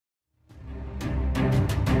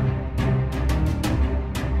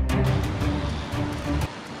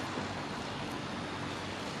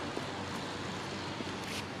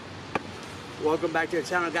Welcome back to the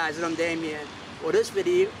channel, guys, and I'm Damien. Well, this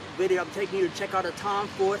video I'm taking you to check out a Tom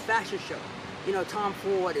Ford fashion show. You know, Tom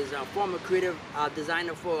Ford is a former creative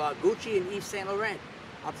designer for Gucci and Yves Saint Laurent,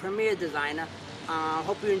 a premier designer.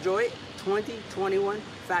 Hope you enjoy it. 2021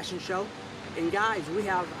 fashion show. And guys, we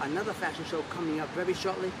have another fashion show coming up very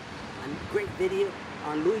shortly. A great video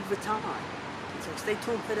on Louis Vuitton. So stay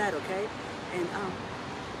tuned for that, okay? And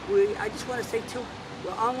I just want to say too,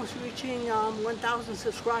 we're almost reaching 1,000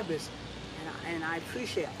 subscribers. And I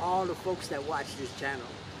appreciate all the folks that watch this channel.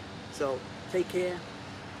 So take care.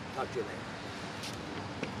 Talk to you later.